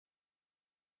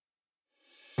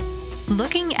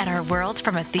Looking at our world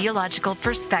from a theological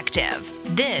perspective.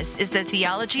 This is the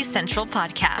Theology Central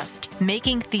Podcast,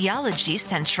 making theology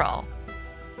central.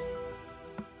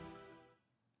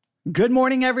 Good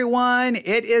morning, everyone.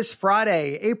 It is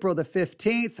Friday, April the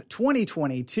 15th,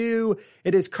 2022.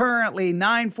 It is currently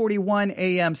 9:41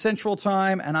 a.m. Central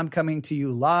Time, and I'm coming to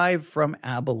you live from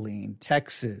Abilene,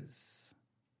 Texas.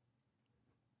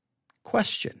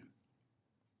 Question.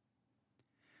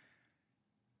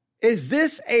 Is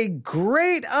this a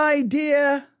great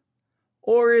idea,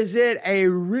 or is it a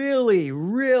really,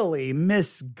 really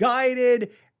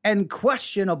misguided and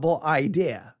questionable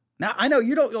idea? Now, I know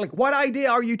you don't like, what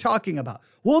idea are you talking about?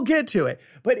 We'll get to it.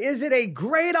 But is it a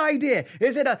great idea?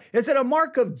 Is it a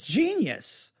mark of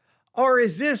genius? Or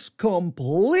is this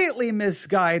completely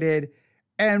misguided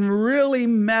and really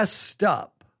messed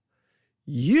up?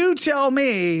 You tell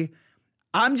me.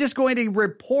 I'm just going to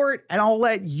report and I'll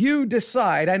let you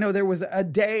decide. I know there was a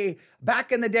day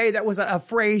back in the day that was a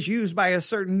phrase used by a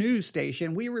certain news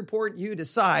station. We report, you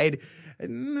decide.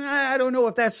 I don't know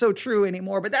if that's so true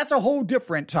anymore, but that's a whole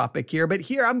different topic here. But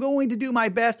here I'm going to do my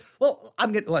best. Well,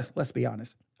 let's be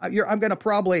honest. I'm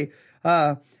probably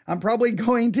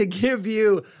going to give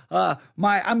you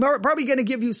I'm probably going to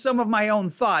give you some of my own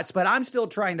thoughts, but I'm still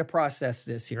trying to process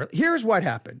this here. Here's what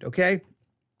happened. Okay.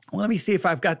 Well, let me see if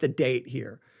I've got the date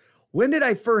here. When did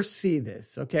I first see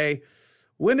this? Okay.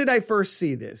 When did I first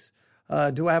see this?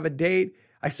 Do I have a date?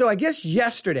 I guess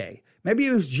yesterday, maybe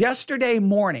it was yesterday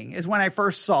morning is when I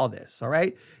first saw this. All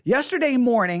right. Yesterday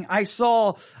morning, I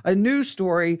saw a news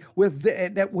story with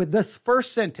this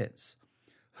first sentence.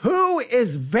 Who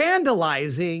is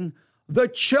vandalizing the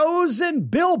chosen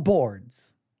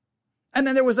billboards? And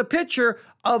then there was a picture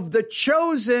of the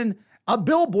chosen a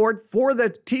billboard for the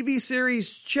TV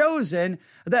series Chosen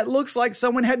that looks like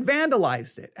someone had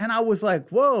vandalized it. And I was like,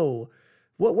 whoa,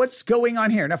 what's going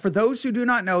on here? Now, for those who do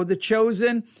not know, The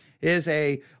Chosen is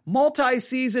a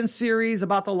multi-season series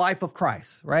about the life of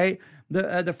Christ, right?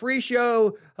 The free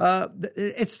show,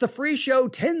 it's the free show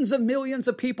tens of millions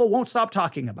of people won't stop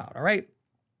talking about, all right?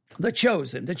 The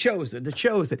Chosen.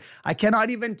 I cannot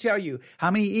even tell you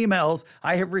how many emails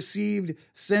I have received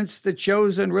since The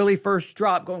Chosen really first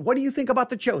dropped going, what do you think about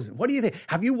The Chosen? What do you think?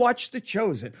 Have you watched The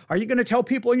Chosen? Are you going to tell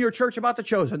people in your church about The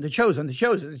Chosen? The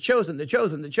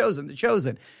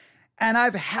Chosen. And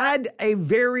I've had a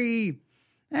very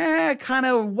kind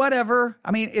of whatever.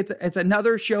 I mean, it's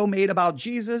another show made about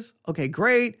Jesus. Okay,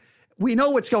 great. We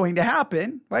know what's going to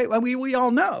happen, right? We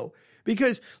all know.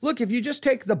 Because look, if you just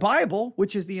take the Bible,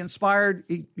 which is the inspired,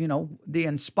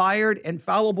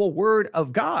 infallible word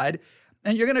of God,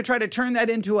 and you're going to try to turn that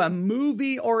into a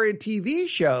movie or a TV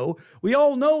show, we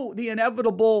all know the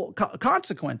inevitable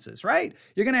consequences, right?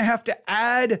 You're going to have to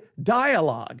add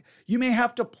dialogue. You may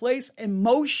have to place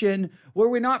emotion where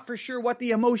we're not for sure what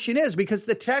the emotion is because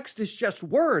the text is just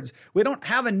words. We don't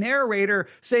have a narrator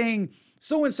saying,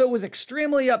 so-and-so was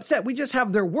extremely upset. We just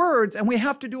have their words and we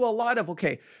have to do a lot of,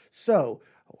 okay, so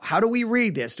how do we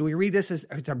read this? Do we read this as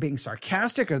they're being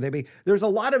sarcastic? There's a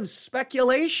lot of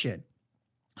speculation.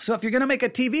 So if you're going to make a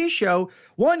TV show,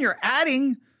 one, you're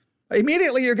going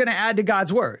to add to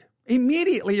God's word.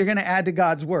 Immediately you're going to add to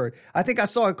God's word. I think I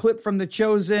saw a clip from The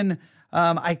Chosen.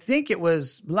 I think it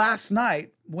was last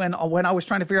night when I was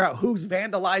trying to figure out who's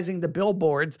vandalizing the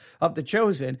billboards of The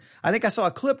Chosen. I think I saw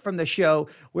a clip from the show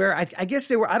where I guess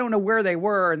they were, I don't know where they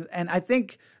were. And I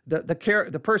think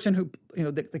the person who,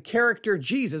 the character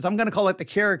Jesus, I'm going to call it the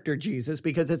character Jesus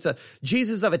because it's a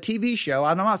Jesus of a TV show.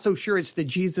 I'm not so sure it's the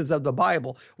Jesus of the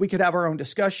Bible. We could have our own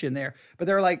discussion there, but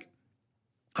they're like,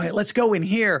 all right, let's go in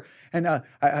here. And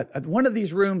one of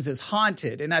these rooms is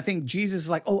haunted. And I think Jesus is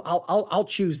like, oh, I'll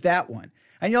choose that one.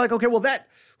 And you're like, okay, well,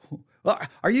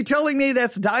 are you telling me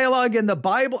that's dialogue in the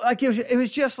Bible? Like it was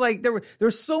just like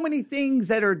there's so many things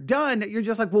that are done that you're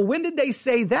just like, well, when did they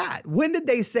say that? When did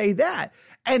they say that?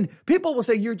 And people will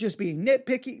say, you're just being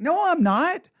nitpicky. No, I'm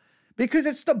not, because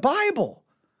it's the Bible.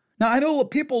 Now, I know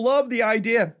people love the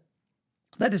idea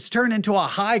that it's turned into a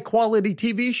high quality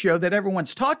TV show that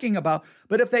everyone's talking about.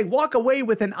 But if they walk away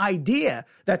with an idea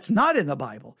that's not in the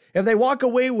Bible, if they walk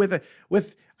away with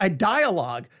a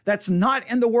dialogue that's not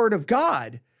in the Word of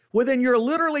God, well, then you're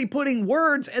literally putting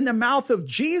words in the mouth of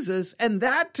Jesus. And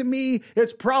that to me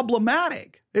is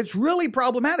problematic. It's really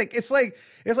problematic. It's like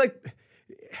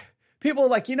people are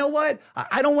like, you know what?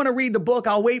 I don't want to read the book.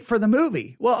 I'll wait for the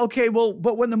movie. Well, okay. Well,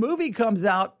 but when the movie comes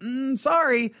out,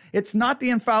 sorry, it's not the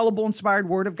infallible, inspired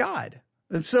word of God.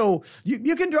 And so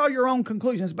you can draw your own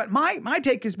conclusions. But my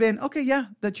take has been, okay, yeah,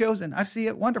 The Chosen. I see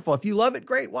it. Wonderful. If you love it,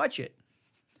 great. Watch it.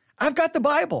 I've got the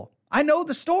Bible. I know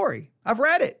the story. I've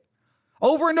read it.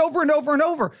 over and over and over and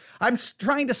over. I'm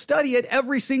trying to study it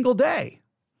every single day.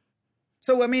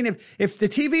 So, I mean, if the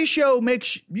TV show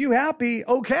makes you happy,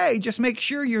 okay, just make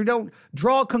sure you don't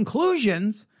draw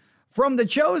conclusions from The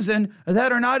Chosen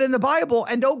that are not in the Bible,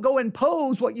 and don't go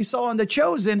impose what you saw in The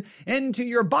Chosen into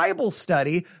your Bible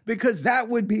study, because that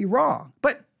would be wrong.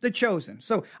 But The Chosen.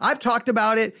 So I've talked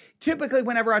about it. Typically,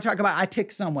 whenever I talk about it, I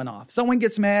tick someone off. Someone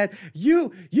gets mad.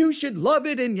 You should love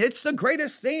it, and it's the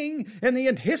greatest thing in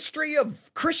the history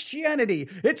of Christianity.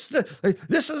 This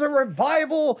is a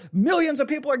revival. Millions of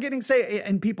people are getting saved,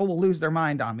 and people will lose their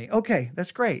mind on me. Okay,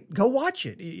 that's great. Go watch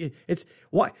it. It's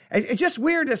just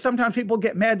weird that sometimes people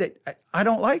get mad that I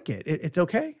don't like it. It's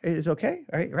okay. It's okay.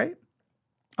 Right?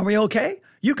 Are we okay?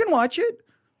 You can watch it.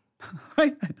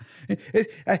 Right?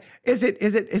 Is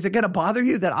it going to bother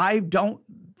you that I don't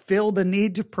feel the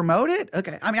need to promote it?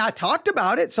 Okay. I mean, I talked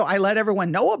about it, so I let everyone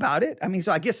know about it. I mean,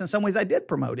 so I guess in some ways I did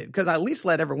promote it, because I at least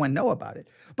let everyone know about it.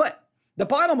 But the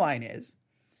bottom line is,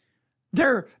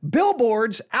 their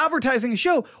billboards advertising the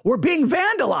show were being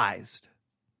vandalized.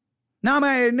 Now,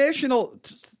 my initial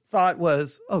thought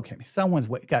was, okay, someone's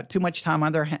got too much time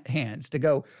on their hands to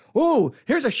go, oh,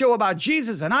 here's a show about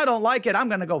Jesus and I don't like it. I'm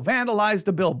going to go vandalize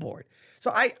the billboard.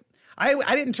 So I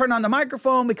didn't turn on the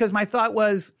microphone, because my thought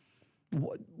was,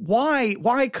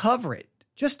 why cover it?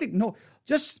 Just ignore,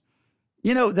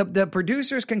 the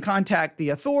producers can contact the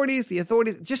authorities. The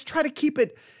authorities just try to keep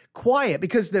it quiet,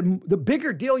 because the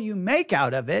bigger deal you make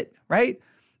out of it, right?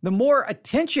 The more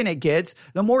attention it gets,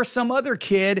 the more some other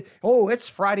kid, oh, it's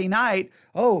Friday night.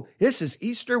 Oh, this is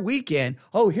Easter weekend.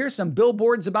 Oh, here's some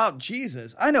billboards about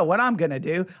Jesus. I know what I'm going to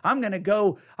do. I'm going to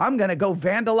go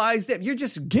vandalize them. You're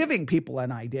just giving people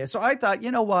an idea. So I thought,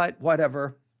 you know what,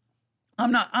 whatever.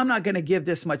 I'm not going to give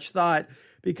this much thought,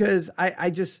 because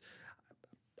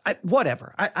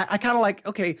whatever. I kind of like,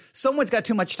 okay, someone's got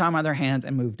too much time on their hands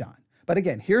and moved on. But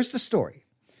again, here's the story.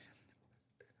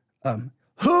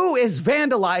 Who is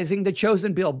vandalizing The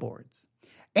Chosen billboards?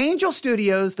 Angel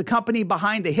Studios, the company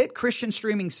behind the hit Christian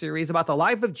streaming series about the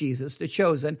life of Jesus, The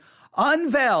Chosen,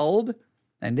 unveiled,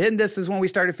 and then this is when we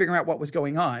started figuring out what was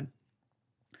going on,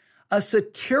 a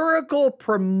satirical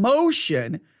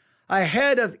promotion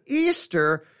ahead of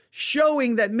Easter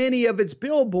showing that many of its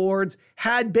billboards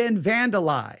had been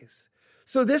vandalized.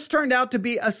 So this turned out to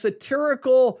be a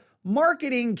satirical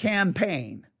marketing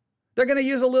campaign. They're going to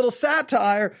use a little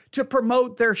satire to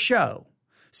promote their show.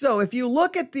 So if you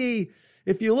look at it,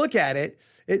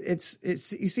 you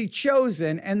see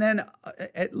Chosen, and then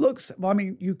it looks, well, I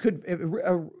mean, you could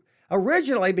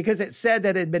originally, because it said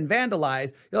that it had been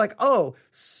vandalized, you're like, oh,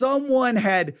 someone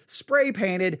had spray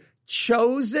painted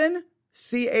Chosen,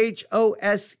 CHOSEN,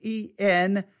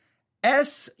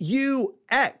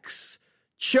 SUX,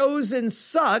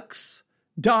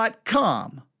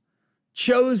 chosensucks.com.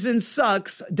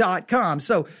 chosensucks.com.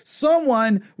 So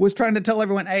someone was trying to tell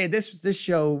everyone, hey, this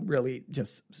show really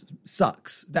just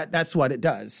sucks. That's what it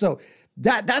does. So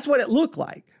that's what it looked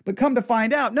like. But come to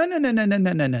find out, no.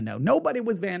 Nobody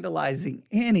was vandalizing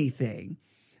anything.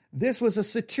 This was a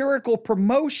satirical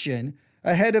promotion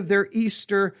ahead of their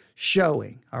Easter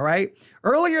showing. All right.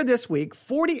 Earlier this week,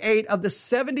 48 of the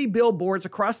 70 billboards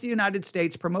across the United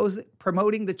States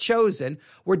promoting The Chosen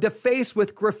were defaced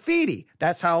with graffiti.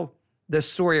 That's how the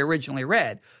story originally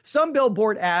read. Some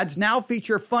billboard ads now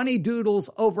feature funny doodles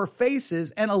over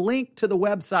faces and a link to the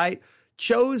website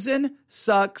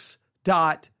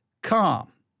chosensucks.com.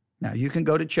 Now you can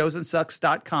go to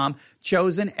chosensucks.com,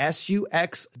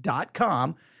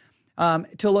 chosensucks.com,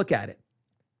 to look at it.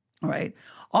 All right.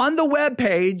 On the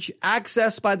webpage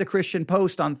accessed by the Christian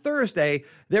Post on Thursday,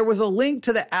 there was a link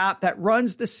to the app that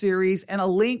runs the series and a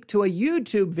link to a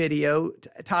YouTube video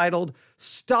titled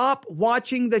 "Stop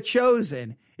Watching The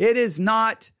Chosen. It is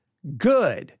not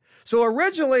good." So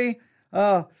originally,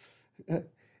 I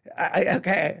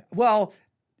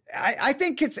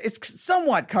think it's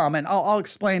somewhat common. I'll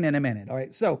explain in a minute. All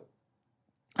right. So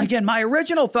again, my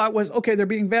original thought was, okay, they're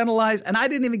being vandalized, and I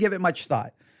didn't even give it much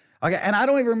thought. Okay, and I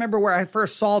don't even remember where I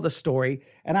first saw the story,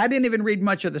 and I didn't even read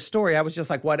much of the story. I was just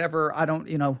like, whatever,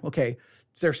 okay,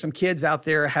 there's some kids out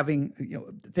there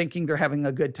thinking they're having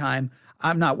a good time.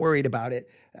 I'm not worried about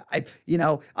it.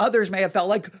 Others may have felt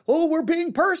like, oh, we're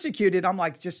being persecuted. I'm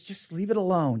like, just leave it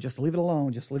alone. Just leave it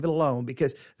alone. Just leave it alone,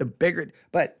 because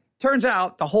but turns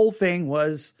out the whole thing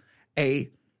was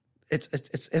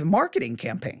it's a marketing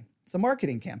campaign. It's a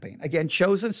marketing campaign. Again,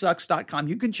 chosensucks.com.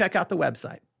 You can check out the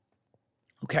website.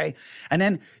 Okay. And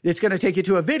then it's going to take you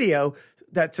to a video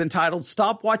that's entitled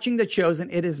 "Stop Watching The Chosen.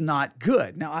 It is not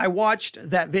good." Now, I watched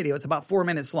that video. It's about 4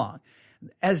 minutes long.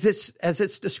 as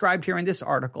it's described here in this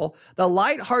article, the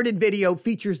lighthearted video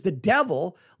features the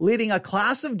devil leading a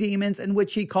class of demons in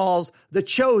which he calls The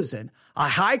Chosen, a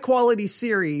high-quality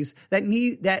series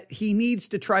that he needs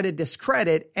to try to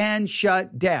discredit and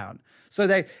shut down.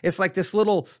 So it's like this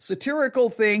little satirical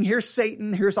thing. Here's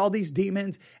Satan. Here's all these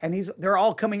demons. And they're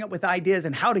all coming up with ideas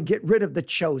on how to get rid of The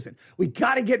Chosen. We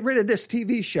got to get rid of this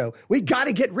TV show. We got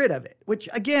to get rid of it. Which,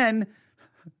 again,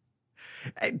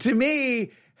 to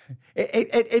me,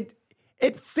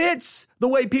 it fits the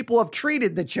way people have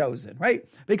treated The Chosen, right?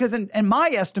 Because in my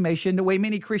estimation, the way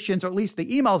many Christians, or at least the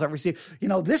emails I've received,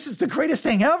 this is the greatest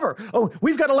thing ever. Oh,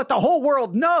 we've got to let the whole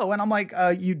world know. And I'm like,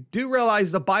 you do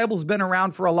realize the Bible's been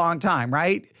around for a long time,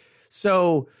 right?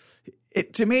 So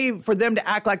to me, for them to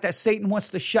act like that Satan wants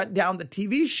to shut down the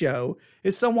TV show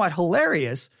is somewhat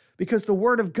hilarious, because the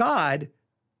word of God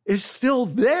is still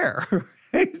there.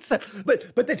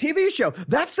 But the TV show,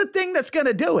 that's the thing that's going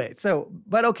to do it. So,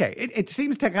 but okay, it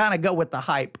seems to kind of go with the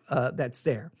hype that's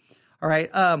there. All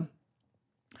right.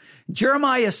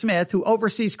 Jeremiah Smith, who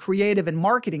oversees creative and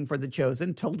marketing for The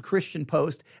Chosen, told Christian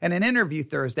Post in an interview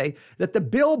Thursday that the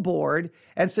billboard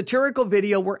and satirical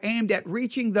video were aimed at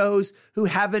reaching those who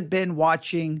haven't been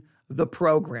watching the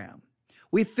program.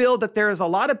 We feel that there is a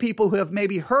lot of people who have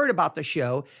maybe heard about the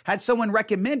show, had someone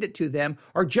recommend it to them,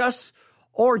 or just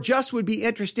would be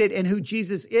interested in who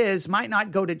Jesus is, might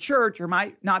not go to church, or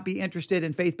might not be interested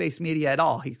in faith-based media at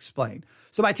all, he explained.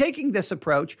 So by taking this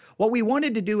approach, what we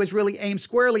wanted to do is really aim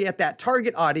squarely at that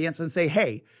target audience and say,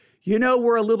 hey,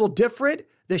 we're a little different.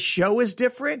 The show is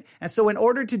different. And so in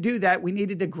order to do that, we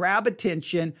needed to grab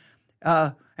attention,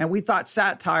 and we thought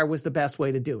satire was the best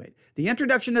way to do it. The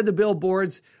introduction of the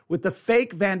billboards with the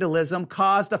fake vandalism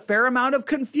caused a fair amount of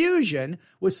confusion,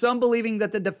 with some believing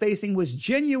that the defacing was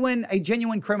a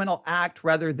genuine criminal act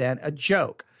rather than a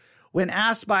joke. When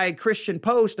asked by Christian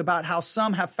Post about how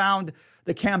some have found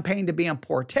the campaign to be in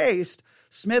poor taste,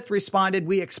 Smith responded,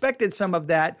 "We expected some of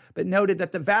that, but noted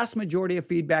that the vast majority of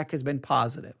feedback has been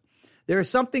positive. There is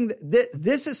something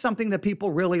this is something that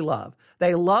people really love.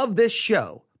 They love this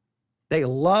show. They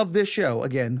love this show.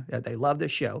 Again, they love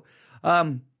this show.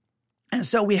 And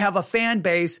so we have a fan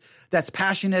base that's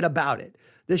passionate about it.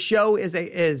 The show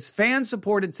is fan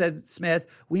supported," said Smith.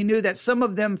 "We knew that some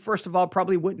of them, first of all,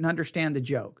 probably wouldn't understand the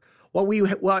joke. What we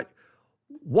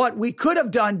could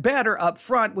have done better up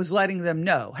front was letting them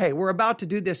know, hey, we're about to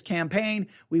do this campaign.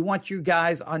 We want you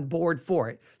guys on board for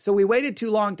it. So we waited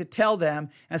too long to tell them.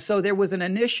 And so there was an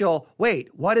initial,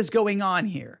 wait, what is going on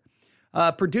here?"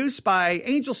 Produced by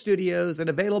Angel Studios and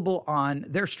available on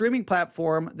their streaming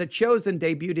platform, The Chosen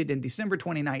debuted in December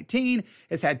 2019.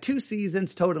 It's had 2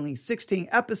 seasons, totaling 16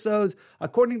 episodes.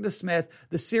 According to Smith,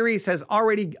 the series has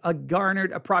already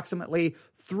garnered approximately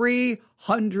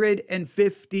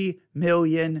 350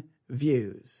 million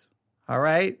views. All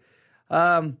right.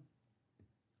 And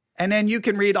then you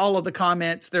can read all of the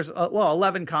comments. There's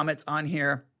 11 comments on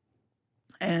here.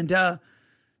 And,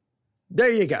 there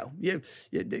you go.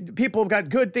 People have got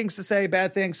good things to say,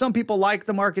 bad things. Some people like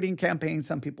the marketing campaign.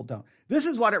 Some people don't. This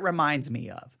is what it reminds me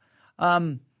of.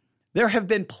 There have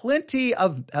been plenty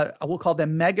of, we'll call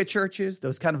them mega churches,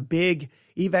 those kind of big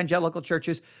evangelical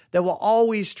churches that will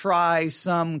always try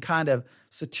some kind of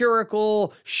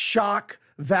satirical shock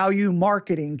value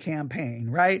marketing campaign,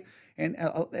 right? And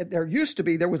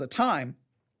there was a time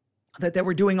that they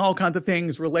were doing all kinds of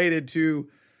things related to,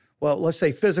 well, let's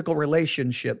say physical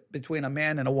relationship between a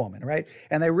man and a woman, right?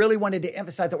 And they really wanted to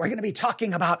emphasize that we're going to be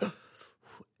talking about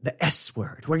the S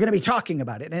word. We're going to be talking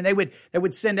about it. And they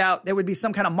would send out, there would be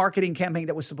some kind of marketing campaign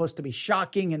that was supposed to be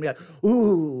shocking and be like,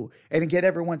 ooh, and get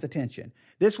everyone's attention.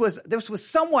 This was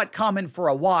somewhat common for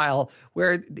a while,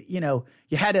 where, you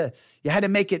had to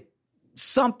make it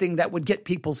something that would get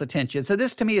people's attention. So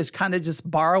this to me is kind of just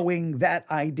borrowing that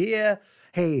idea.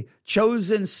 Hey,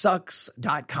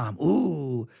 chosensucks.com.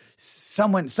 Ooh,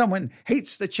 someone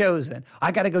hates The Chosen.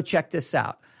 I got to go check this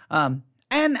out.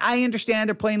 And I understand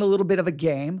they're playing a little bit of a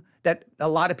game, that a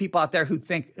lot of people out there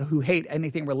who hate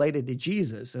anything related to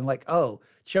Jesus and like, oh,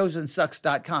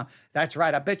 chosensucks.com. That's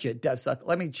right. I bet you it does suck.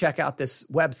 Let me check out this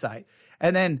website.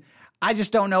 And then I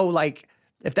just don't know, like,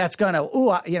 if that's going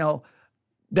to,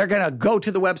 they're going to go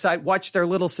to the website, watch their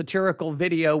little satirical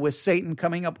video with Satan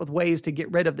coming up with ways to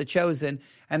get rid of The Chosen,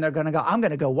 and they're going to go, I'm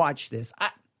going to go watch this.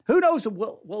 Who knows?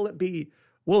 Will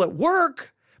it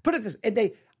work? Put it this,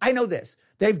 I know this.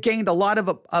 They've gained a lot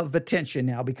of attention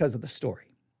now because of the story.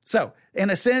 So in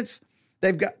a sense,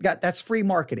 they've got that's free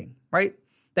marketing, right?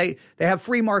 They have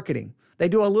free marketing. They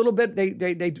do a little bit.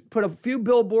 They put a few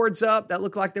billboards up that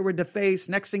look like they were defaced.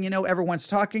 Next thing you know, everyone's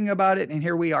talking about it, and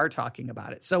here we are talking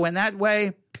about it. So in that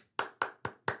way,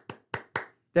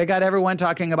 They got everyone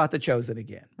talking about The Chosen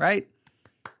again, right?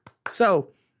 So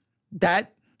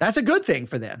that's a good thing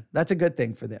for them. That's a good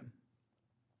thing for them.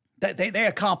 They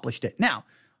accomplished it. Now,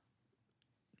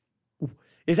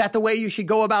 is that the way you should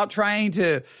go about trying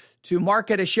to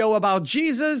market a show about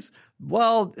Jesus?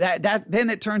 Well, that then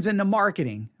it turns into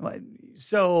marketing.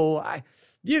 So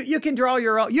you can draw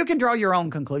your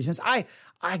own conclusions.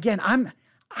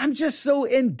 I'm just so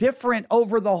indifferent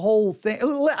over the whole thing.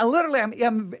 Literally,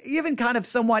 I'm even kind of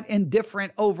somewhat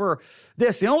indifferent over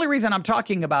this. The only reason I'm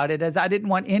talking about it is I didn't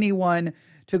want anyone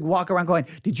to walk around going,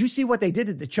 did you see what they did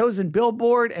at the Chosen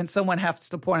billboard? And someone has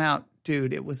to point out,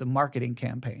 dude, it was a marketing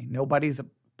campaign. Nobody's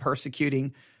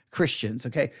persecuting Christians.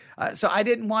 Okay. So I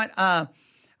didn't want, I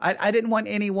didn't want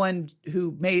anyone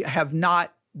who may have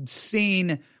not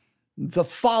seen the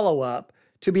follow-up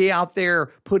to be out there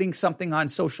putting something on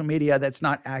social media that's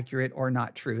not accurate or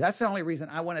not true. That's the only reason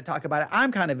I want to talk about it.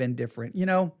 I'm kind of indifferent, you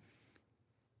know.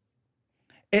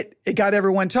 It got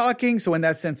everyone talking, so in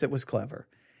that sense, it was clever.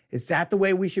 Is that the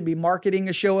way we should be marketing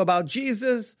a show about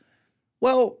Jesus?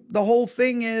 Well, the whole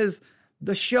thing is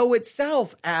the show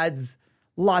itself adds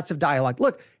lots of dialogue.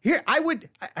 Look, here,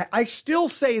 I still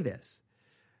say this.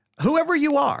 Whoever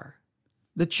you are,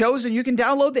 The Chosen, you can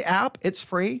download the app. It's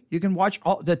free. You can watch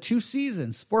all the 2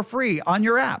 seasons for free on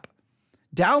your app.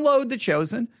 Download The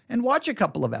Chosen and watch a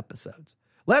couple of episodes.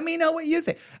 Let me know what you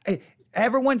think.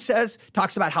 Everyone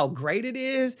talks about how great it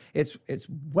is. It's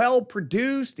well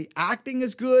produced. The acting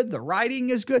is good. The writing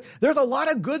is good. There's a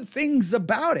lot of good things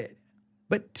about it.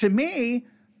 But to me,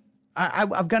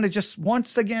 I'm going to just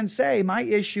once again say my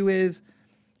issue is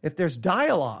if there's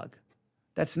dialogue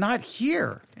that's not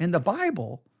here in the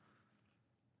Bible,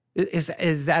 is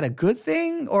that a good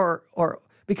thing or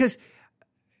because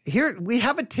here we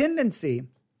have a tendency.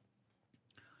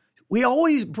 We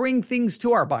always bring things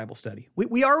to our Bible study.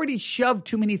 We already shove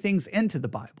too many things into the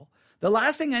Bible. The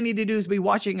last thing I need to do is be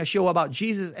watching a show about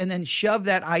Jesus and then shove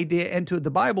that idea into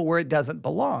the Bible where it doesn't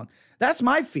belong. That's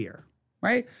my fear,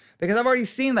 right? Because I've already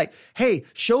seen hey,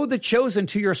 show The Chosen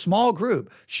to your small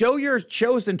group. Show your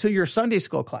Chosen to your Sunday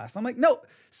school class. I'm like, no,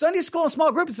 Sunday school and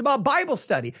small group is about Bible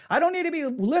study. I don't need to be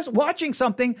watching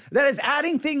something that is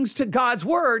adding things to God's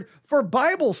word for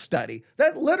Bible study.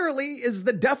 That literally is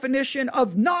the definition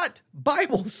of not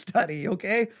Bible study,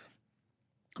 okay?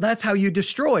 That's how you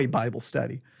destroy Bible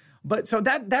study. But so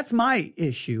that's my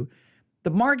issue. The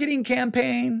marketing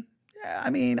campaign, I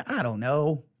don't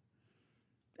know.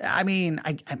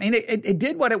 It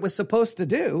did what it was supposed to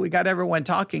do. We got everyone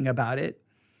talking about it.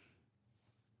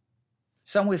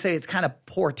 Some would say it's kind of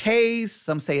poor taste.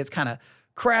 Some say it's kind of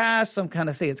crass. Some kind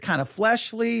of say it's kind of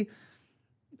fleshly.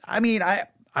 I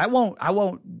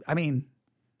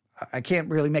can't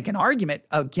really make an argument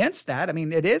against that.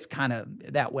 It is kind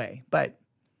of that way, but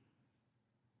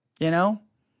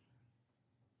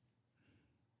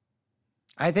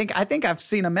I think I've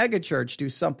seen a mega church do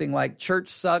something like Church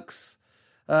Sucks.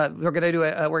 We're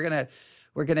gonna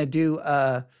do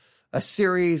a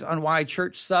series on why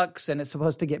church sucks, and it's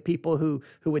supposed to get people who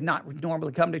would not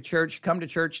normally come to church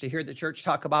to hear the church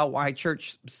talk about why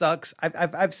church sucks.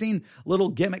 I've seen little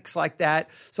gimmicks like that,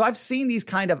 so I've seen these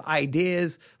kind of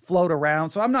ideas float around.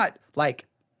 So I'm not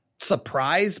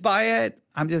surprised by it.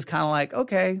 I'm just kind of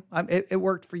okay, it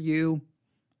worked for you.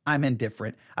 I'm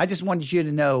indifferent. I just wanted you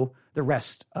to know the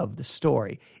rest of the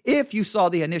story if you saw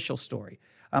the initial story.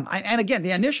 And again,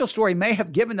 the initial story may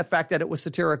have given the fact that it was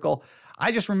satirical.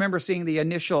 I just remember seeing the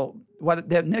initial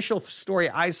story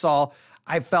I saw.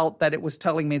 I felt that it was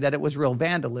telling me that it was real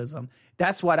vandalism.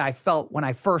 That's what I felt when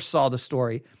I first saw the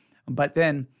story. But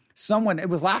then it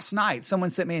was last night, someone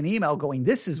sent me an email going,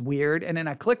 this is weird. And then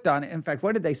I clicked on it. In fact,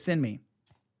 what did they send me?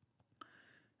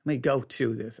 Let me go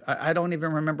to this. I don't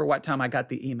even remember what time I got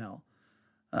the email.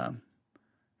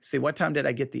 What time did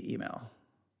I get the email?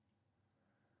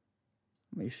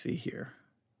 Let me see here.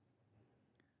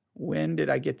 When did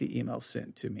I get the email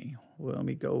sent to me? Well, let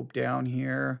me go down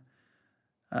here.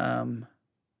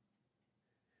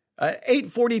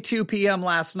 8:42 p.m.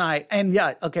 last night. And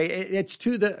yeah, okay, it's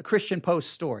to the Christian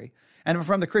Post story. And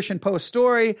from the Christian Post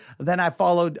story, then I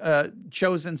followed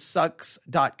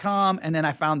chosensucks.com, and then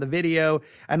I found the video.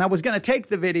 And I was going to take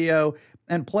the video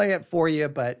and play it for you,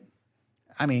 but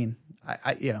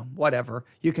whatever.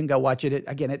 You can go watch it.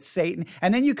 Again, it's Satan.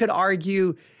 And then you could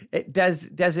argue, does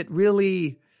it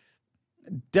once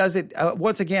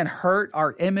again hurt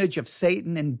our image of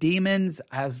Satan and demons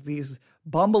as these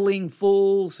bumbling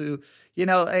fools who,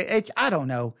 I don't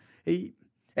know.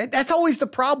 That's always the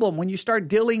problem when you start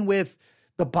dealing with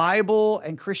the Bible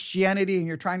and Christianity and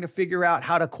you're trying to figure out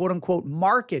how to quote unquote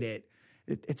market it.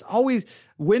 It's always,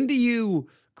 when do you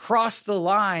cross the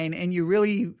line and you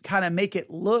really kind of make it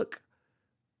look,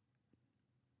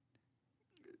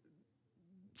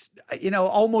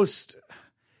 almost,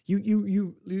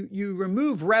 you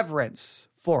remove reverence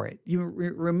for it. You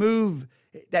remove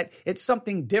that it's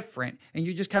something different, and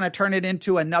you just kind of turn it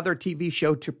into another TV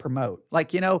show to promote.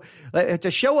 Like, it's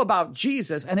a show about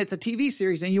Jesus and it's a TV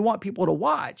series and you want people to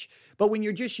watch. But when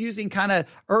you're just using kind of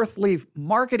earthly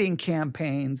marketing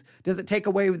campaigns, does it take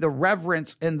away the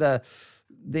reverence and the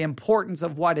importance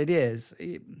of what it is?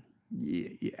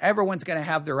 Everyone's going to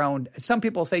have their own. Some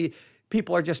people say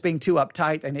people are just being too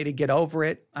uptight. They need to get over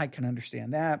it. I can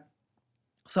understand that.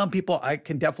 Some people, I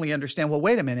can definitely understand, well,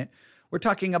 wait a minute. We're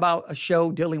talking about a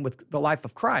show dealing with the life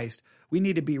of Christ. We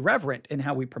need to be reverent in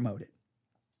how we promote it.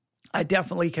 I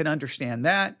definitely can understand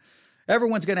that.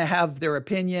 Everyone's going to have their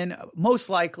opinion. Most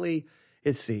likely,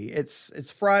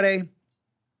 it's Friday.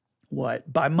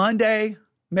 What, by Monday,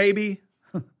 maybe,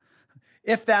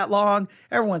 if that long,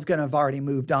 everyone's going to have already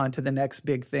moved on to the next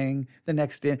big thing.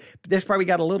 This probably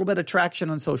got a little bit of traction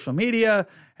on social media,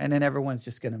 and then everyone's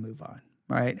just going to move on,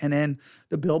 right? And then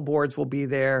the billboards will be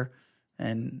there,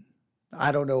 and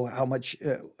I don't know how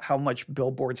much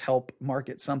billboards help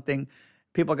market something.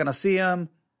 People are going to see them,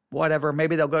 whatever.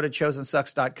 Maybe they'll go to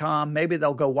chosensucks.com. Maybe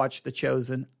they'll go watch The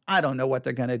Chosen. I don't know what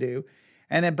they're going to do.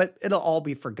 But it'll all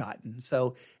be forgotten.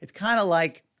 So it's kind of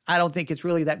like, I don't think it's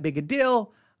really that big a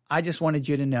deal. I just wanted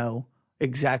you to know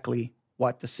exactly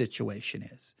what the situation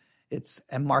is. It's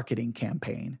a marketing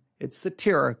campaign. It's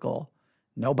satirical.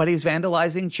 Nobody's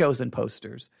vandalizing Chosen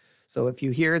posters. So if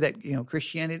you hear that,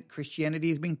 Christianity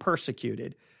is being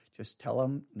persecuted, just tell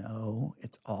them, no,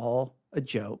 it's all a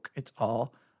joke. It's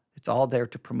all there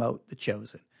to promote The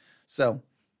Chosen. So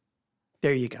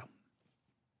there you go.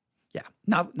 Yeah,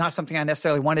 not something I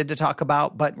necessarily wanted to talk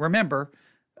about, but remember,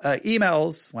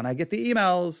 emails, when I get the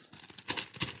emails,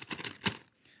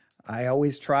 I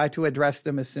always try to address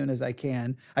them as soon as I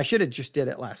can. I should have just did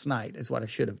it last night is what I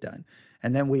should have done.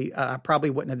 And then I probably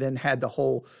wouldn't have then had the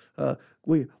whole,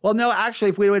 actually,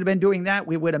 if we would have been doing that,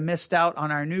 we would have missed out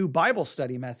on our new Bible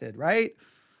study method, right?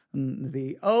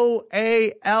 The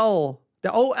OAI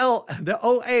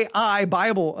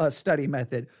Bible study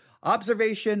method: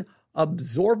 observation,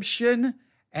 absorption,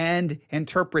 and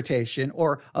interpretation,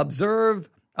 or observe,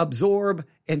 absorb,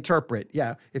 interpret.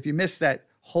 Yeah, if you missed that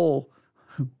whole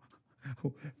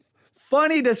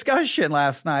funny discussion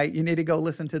last night, you need to go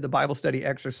listen to the Bible study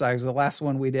exercise, the last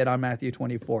one we did on Matthew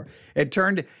 24.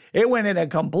 It went in a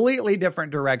completely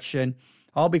different direction,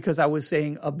 all because I was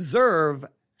saying observe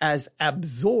as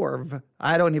absorb.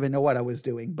 I don't even know what I was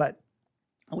doing, but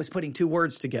I was putting two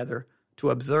words together, to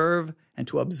observe and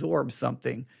to absorb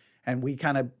something. And we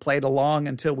kind of played along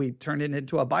until we turned it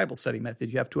into a Bible study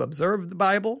method. You have to observe the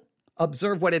Bible,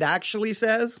 observe what it actually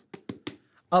says,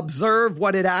 observe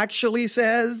what it actually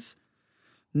says,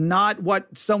 not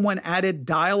what someone added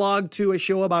dialogue to a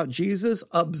show about Jesus.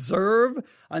 Observe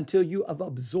until you have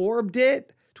absorbed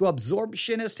it, to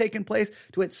absorption has taken place,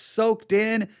 to it's soaked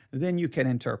in, then you can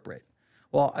interpret.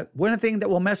 Well, one thing that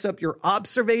will mess up your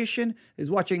observation is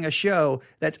watching a show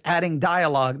that's adding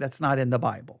dialogue that's not in the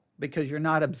Bible, because you're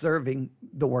not observing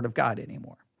the Word of God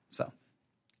anymore. So,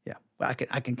 yeah, I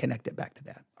can connect it back to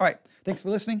that. All right, thanks for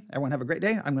listening. Everyone have a great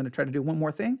day. I'm going to try to do one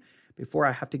more thing before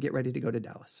I have to get ready to go to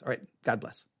Dallas. All right, God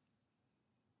bless.